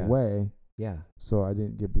different way. Yeah. So I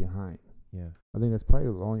didn't get behind. Yeah. I think that's probably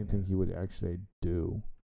the only thing he would actually do.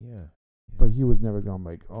 Yeah. But he was never going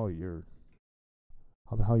like, oh,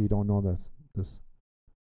 how the hell you don't know this?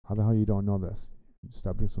 How the hell you don't know this?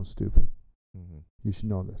 Stop being so stupid. Mm-hmm. You should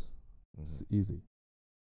know this. Mm-hmm. It's easy.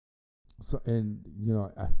 So, and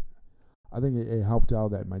I think it helped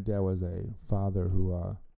out that my dad was a father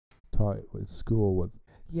who taught at school with.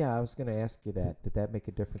 Yeah, I was going to ask you that. Did that make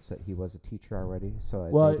a difference that he was a teacher already? So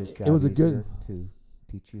it made his job it was easier to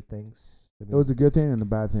teach you things. It was a good thing and a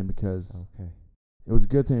bad thing because. Okay. It was a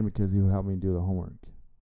good thing because he helped me do the homework.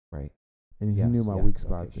 Right. And he knew my weak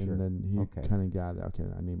spots, and then he kind of got,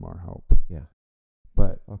 I need more help. Yeah.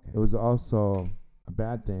 But it was also a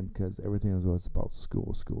bad thing because everything was about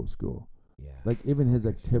school. Yeah. Like even his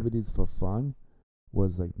activities for fun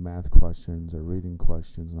was like math questions or reading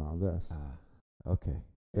questions and all this. Okay.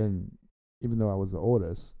 And even though I was the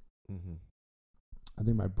oldest, I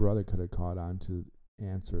think my brother could have caught on to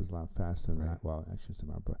answers a lot faster than I. Well, I should say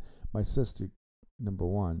my brother. My sister, number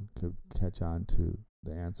one, could catch on to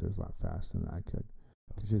the answers a lot faster than I could.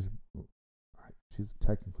 Because she's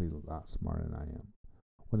technically a lot smarter than I am.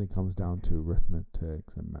 when it comes down to arithmetic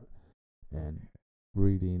and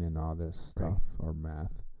reading and all this stuff or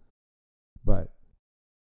math. But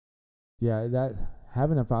yeah, that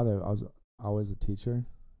having a father, I was always a teacher.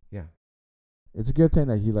 Yeah. It's a good thing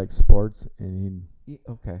that he liked sports and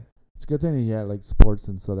okay. It's a good thing that he had like sports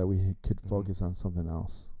and so that we could focus on something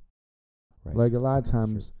else. Right. Like a lot of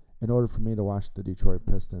times, in order for me to watch the Detroit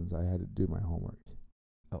Pistons, I had to do my homework.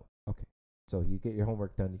 Oh, okay. So you get your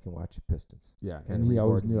homework done, you can watch the Pistons. Yeah, and he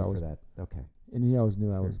always knew I was that. Okay. And he always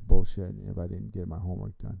knew I was bullshitting if I didn't get my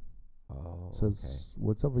homework done. Oh, so okay.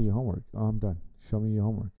 What's up with your homework? Oh, I'm done. Show me your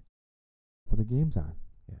homework. Well, the game's on.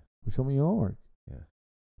 Yeah. Well, show me your homework. Yeah.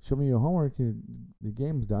 Show me your homework. The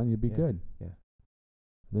game's done. You'll be good. Yeah.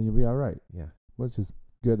 Then you'll be all right. Yeah. Well, it's just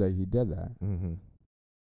good that he did that. Mm-hmm.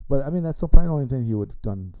 But I mean, that's probably the only thing he would have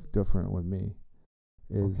done different with me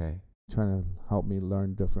is trying to help me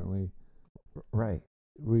learn differently. Right.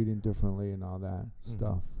 Reading differently and all that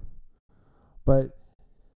stuff. But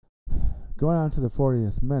going on to the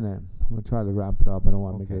 40th minute, I'm going to try to wrap it up. I don't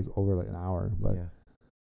want to make it over like an hour. But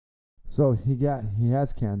so he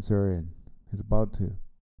has cancer and he's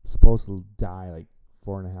supposed to die like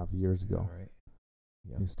 4.5 years ago. All right.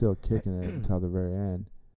 Yep. He's still kicking it until the very end.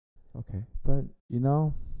 Okay. But,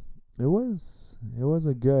 it was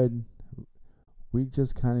a good, we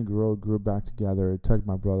just kind of grew back together. It took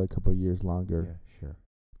my brother a couple of years longer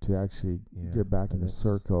to actually get back in the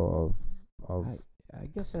circle of I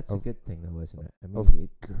guess that's a good thing, though, isn't it? I mean,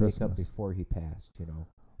 to make up before he passed,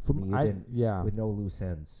 with no loose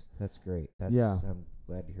ends. That's great. I'm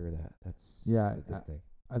glad to hear that. That's a good thing.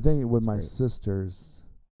 I think with my sisters,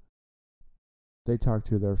 they talk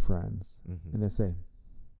to their friends, and they say,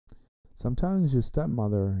 sometimes your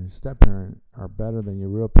stepmother and your step-parent are better than your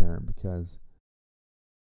real parent because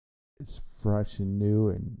it's fresh and new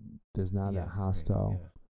and there's not that hostile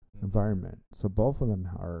environment. So both of them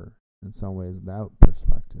are, in some ways, that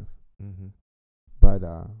perspective. Mm-hmm. But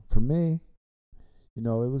for me, it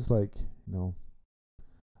was like,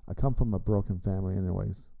 I come from a broken family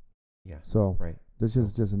anyways. Yeah. So this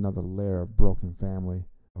is just another layer of broken family.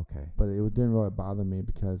 Okay. But it didn't really bother me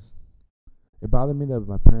because it bothered me that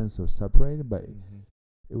my parents were separated, but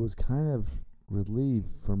it was kind of relief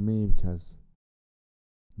for me because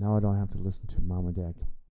now I don't have to listen to mom and dad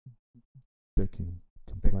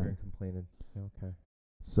complaining. Okay.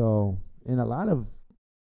 So,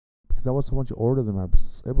 because I was so much older than my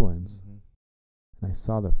siblings, and I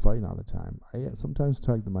saw them fighting all the time, I sometimes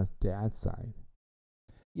took my dad's side.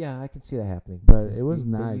 Yeah, I can see that happening. But it was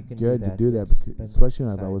not good to do that, because, especially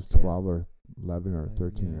when I was 12 or 11 or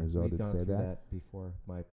 13 years old. We'd to say that before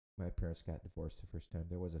my parents got divorced the first time.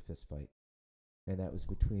 There was a fist fight, and that was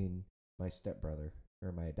between my stepbrother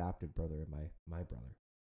or my adopted brother and my brother.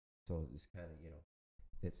 So it was kind of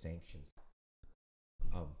that sanctions,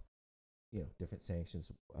 different sanctions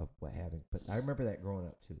of what having. But I remember that growing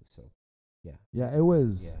up too. So yeah, it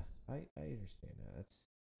was. Yeah, I understand that.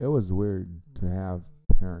 It was weird to have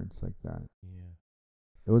parents like that. Yeah.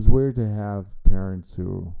 It was weird to have parents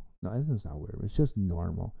who... No, it's not weird. It's just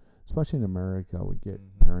normal. Especially in America, we get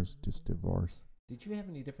parents just divorced. Did you have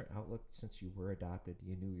any different outlook since you were adopted?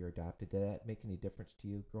 You knew you were adopted. Did that make any difference to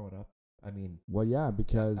you growing up? I mean... Well, yeah,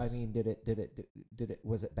 because... I mean, did it...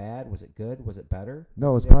 Was it bad? Was it good? Was it better?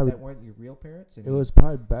 No, it was probably... That weren't your real parents? It was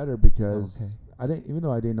probably better because... I didn't... Even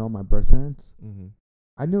though I didn't know my birth parents,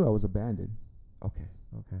 I knew I was abandoned. Okay.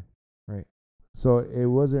 Right. So it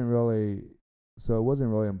wasn't really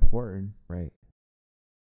important. Right.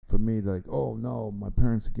 For me to oh no, my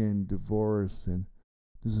parents are getting divorced and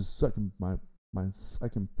this is my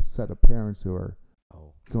second set of parents who are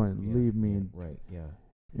going to leave me.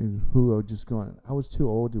 And who are just going... I was too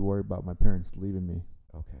old to worry about my parents leaving me.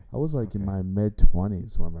 Okay. I was in my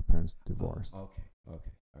mid-20s when my parents divorced. Okay. All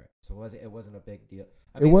right. So it wasn't a big deal.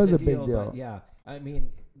 It was a big deal. But yeah. I mean,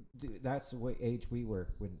 that's the age we were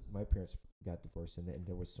when my parents got divorced, and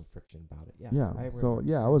there was some friction about it. Yeah.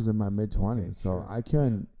 Yeah. I was in my mid-20s, okay, so I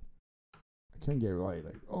couldn't get really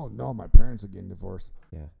oh no, my parents are getting divorced.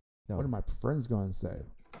 Yeah. No. What are my friends going to say?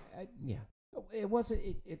 Yeah. It wasn't.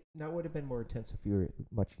 It now would have been more intense if you were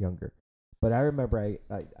much younger. But I remember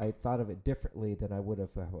I thought of it differently than I would have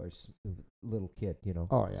if I was a little kid,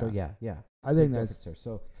 Oh, yeah. So, yeah. I think that's...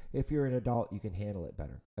 So, if you're an adult, you can handle it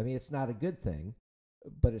better. I mean, it's not a good thing,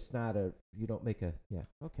 but it's not you don't make a... Yeah,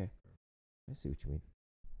 okay. I see what you mean.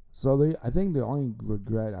 So, I think the only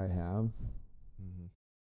regret I have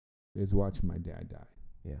is watching my dad die.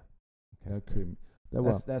 Yeah. Okay.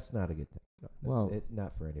 That's not a good thing. No,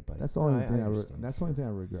 not for anybody. That's the only thing that's the only thing I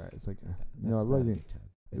regret. It's I really didn't...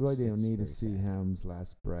 You really didn't need to see him's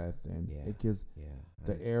last breath, and it gives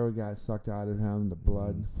the air got sucked out of him, the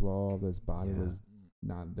blood flow of his body was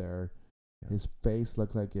not there. Yeah. His face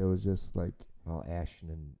looked like it was just like all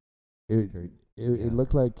ashen, and it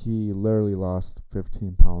looked like he literally lost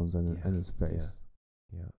 15 pounds in his face.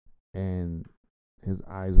 And his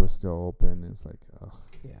eyes were still open. It's like, ugh.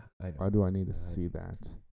 Yeah, I know. Why do I need to see that?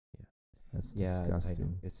 Yeah, that's disgusting. I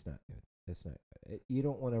know. It's not good. It's not. You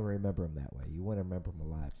don't want to remember him that way. You want to remember him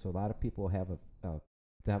alive. So a lot of people have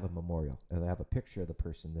a memorial, and they have a picture of the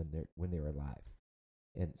person when they were alive.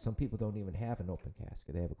 And some people don't even have an open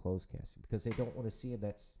casket; they have a closed casket because they don't want to see him.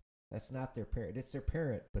 That's not their parent. It's their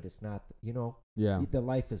parent, but it's not. The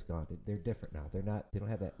life is gone. They're different now. They're not. They don't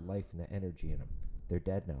have that life and that energy in them. They're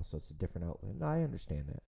dead now, so it's a different outlet. No, I understand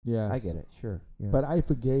that. Yeah, I get it. Sure. Yeah. But I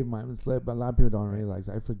forgave but a lot of people don't realize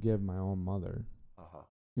I forgive my own mother.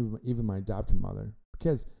 Even my adopted mother,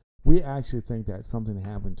 because we actually think that something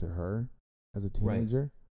happened to her as a teenager.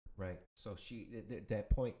 Right. So she, at that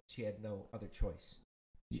point, she had no other choice.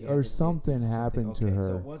 Or something happened to her.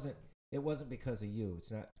 So it wasn't because of you. It's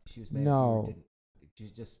not. She was mad. No. At you or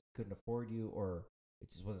she just couldn't afford you, or it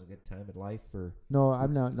just wasn't a good time in life. Or no,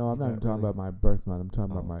 I'm not. No, I'm not even talking about my birth mother. I'm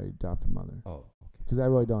talking about my adopted mother. Oh, okay. Because I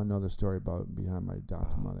really don't know the story behind my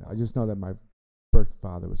adopted mother. I just know that my birth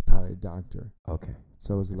father was probably a doctor. Okay.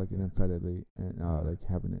 So it was like an infidelity and like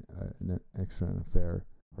having an extra affair.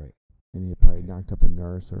 Right. And he probably knocked up a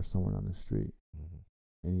nurse or someone on the street.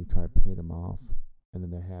 Mm-hmm. And he tried to pay them off. And then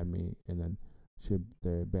they had me. And then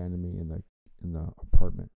they abandoned me in the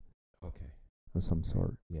apartment. Okay. Of some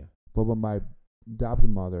sort. Yeah. But when my adopted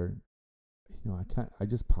mother, I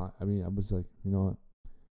was like, what?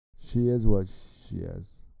 She is what she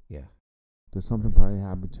is. Yeah. There's something probably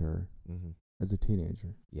happened to her as a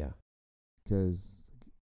teenager. Yeah. Because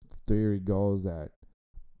theory goes that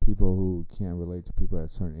people who can't relate to people at a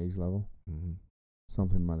certain age level,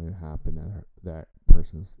 something might have happened at that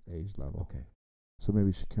person's age level. Okay. So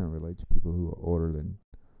maybe she can't relate to people who are older than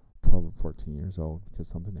 12 or 14 years old because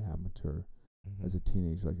something happened to her as a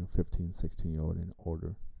teenager, like a 15, 16-year-old and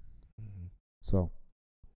older. So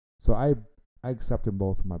I accepted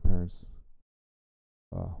both of my parents'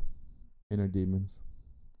 inner demons.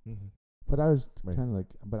 But I was kind of like,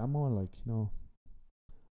 but I'm more like, I'm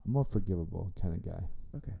more forgivable kind of guy.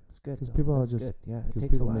 Okay, that's good. Because people are just, it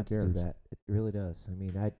takes a lot to do that. It really does. I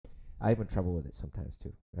mean, I have trouble with it sometimes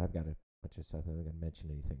too. I've got a bunch of stuff. I'm not going to mention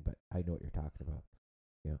anything, but I know what you're talking about.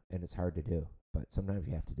 And it's hard to do, but sometimes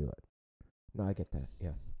you have to do it. No, I get that.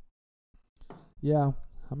 Yeah. Yeah,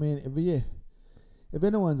 I mean, if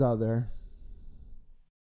anyone's out there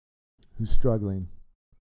who's struggling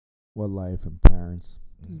with life and parents,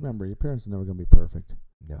 just remember, your parents are never going to be perfect.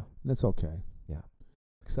 No. And that's okay. Yeah.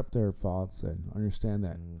 Accept their faults and understand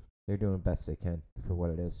that. They're doing the best they can for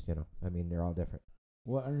what it is, I mean, they're all different.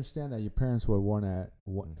 Well, understand that your parents were at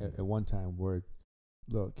one time were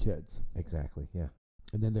little kids. Exactly, yeah.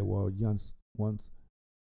 And then they were once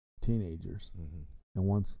teenagers. And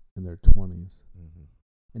once in their 20s.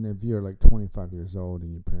 And if you're like 25 years old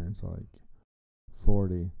and your parents are like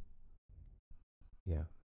 40. Yeah.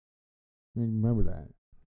 I mean, remember that.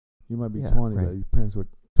 You might be 20, but your parents were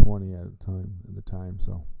 20 at the time.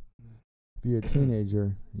 So if you're a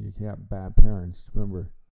teenager and you have bad parents, remember,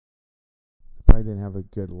 they probably didn't have a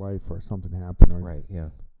good life or something happened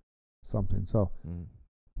or something. So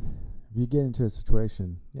if you get into a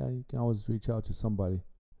situation, you can always reach out to somebody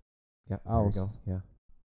else. There you go. Yeah.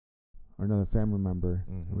 Or another family member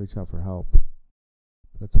and reach out for help.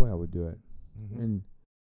 That's why I would do it. And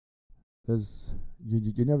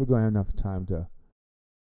you're never going to have enough time to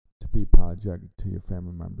be apologetic to your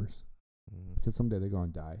family members because someday they're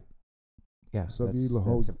going to die. Yeah, so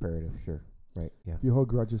that's imperative, sure. Right, yeah. If you hold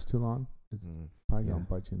grudges too long, it's probably going to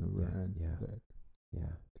bite you in the rear end.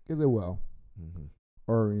 Yeah. Because it will.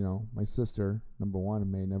 Or, my sister, number one,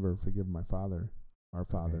 may never forgive our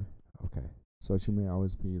father. Okay. So she may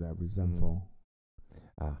always be that resentful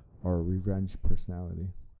or revenge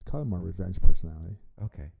personality. I call it more revenge personality.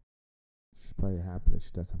 Okay. She's probably happy that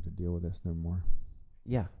she doesn't have to deal with this no more.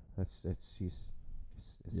 Yeah, she's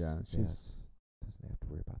doesn't have to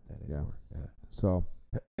worry about that anymore. Yeah. So,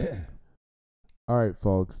 all right,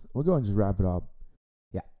 folks, we're going to just wrap it up.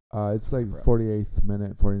 Yeah. It's like 49th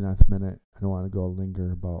minute. I don't want to go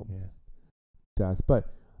linger about death,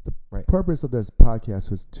 but the purpose of this podcast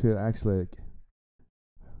was to actually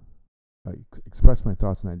express my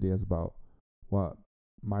thoughts and ideas about what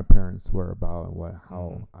my parents were about and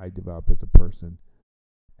how I developed as a person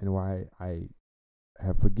and why I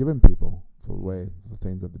have forgiven people for the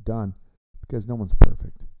things that they've done because no one's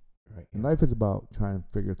perfect. Right. And life is about trying to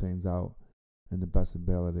figure things out and the best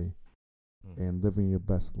ability, and living your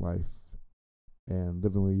best life, and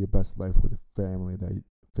living with your best life with a family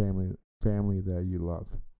that you love.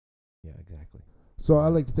 Yeah, exactly. So I'd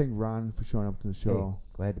like to thank Ron for showing up to the show.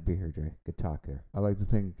 Hey, glad to be here, Dre. Good talk there. I'd like to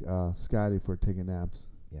thank Scotty for taking naps.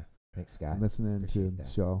 Yeah, thanks, Scott. And listening to the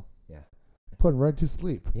show. Yeah. Put him right to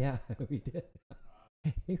sleep. Yeah, we did.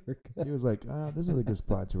 You were good. He was like, this is a good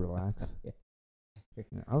spot to relax. Yeah.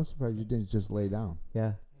 I was surprised you didn't just lay down.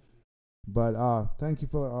 Yeah. But thank you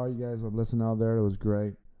for all you guys that listened out there. It was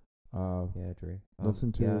great. Yeah, Dre.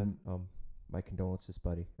 Listen to my condolences,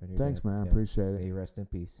 buddy. Thanks, man. I appreciate it. May you rest in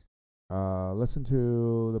peace. Listen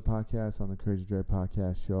to the podcast on the Crazy Dre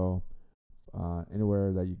podcast show.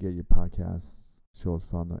 Anywhere that you get your podcast shows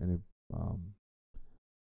from, any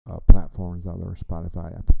platforms out there,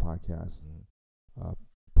 Spotify, Apple Podcasts,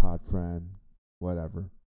 Podfriend, whatever.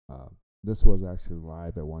 This was actually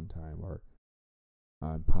live at one time, or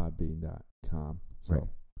on podbean.com. So,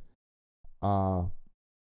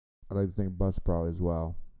 I'd like to thank Buzzsprout as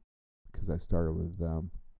well, because I started with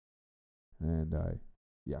them. And,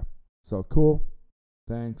 yeah. So, cool.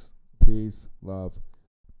 Thanks. Peace. Love.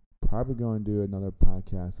 Probably going to do another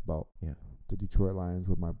podcast about the Detroit Lions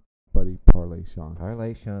with my buddy Parlay Sean.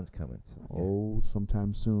 Parlay Sean's coming. So,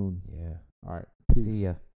 sometime soon. Yeah. All right. Peace. See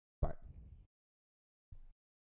ya.